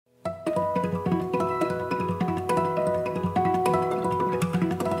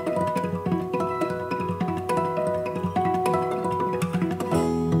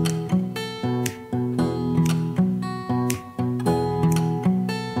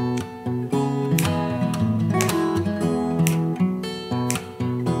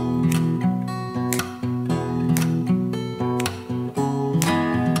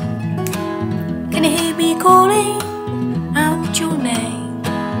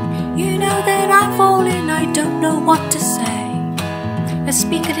I don't know what to say. Let's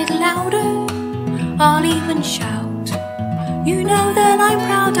speak a little louder, I'll even shout. You know that I'm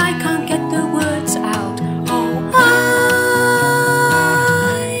proud, I can't get the words out. Oh, I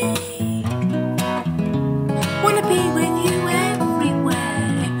wanna be with you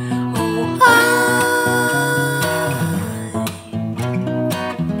everywhere. Oh, I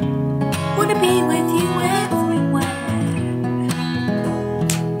wanna be with you everywhere.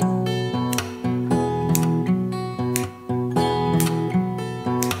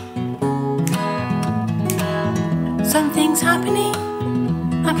 Something's happening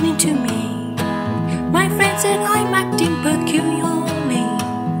to me. My friend said I'm acting peculiarly.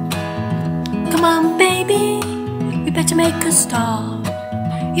 Come on, baby, we better make a start.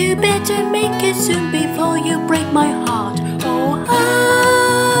 You better make it soon before you break my heart. Oh, I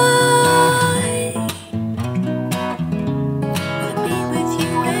wanna be with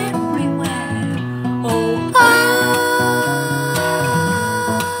you everywhere. Oh, I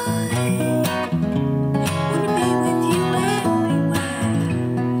wanna be with you everywhere.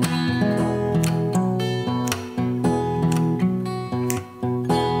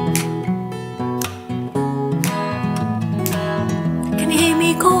 Can you hear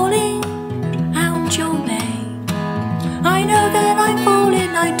me calling out your name? I know that I'm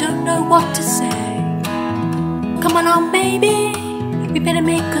falling, I don't know what to say. Come on, baby, we better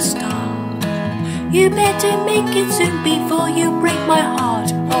make a start. You better make it soon before you break my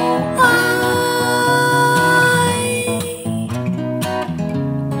heart. Oh, I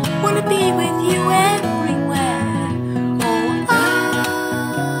wanna be with you everywhere. Oh, I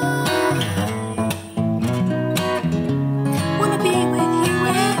wanna be with you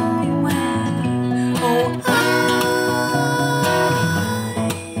everywhere. Oh, I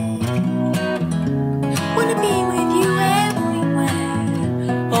wanna be with you everywhere.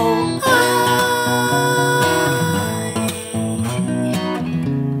 Oh, I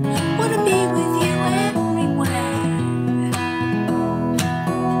wanna be with you everywhere.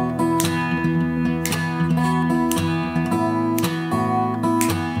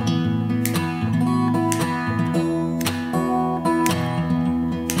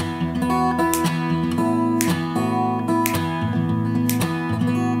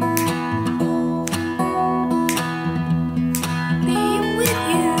 Being with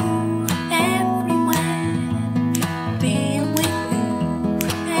you everywhere. Being with you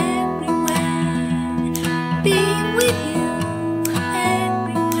everywhere. Being with you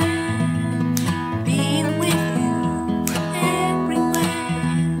everywhere. Being with you everywhere.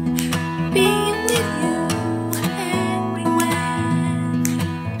 Being with you everywhere.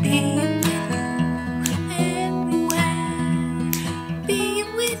 Being with you everywhere. Being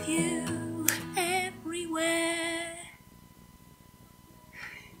with you everywhere.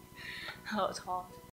 Oh, it's hard.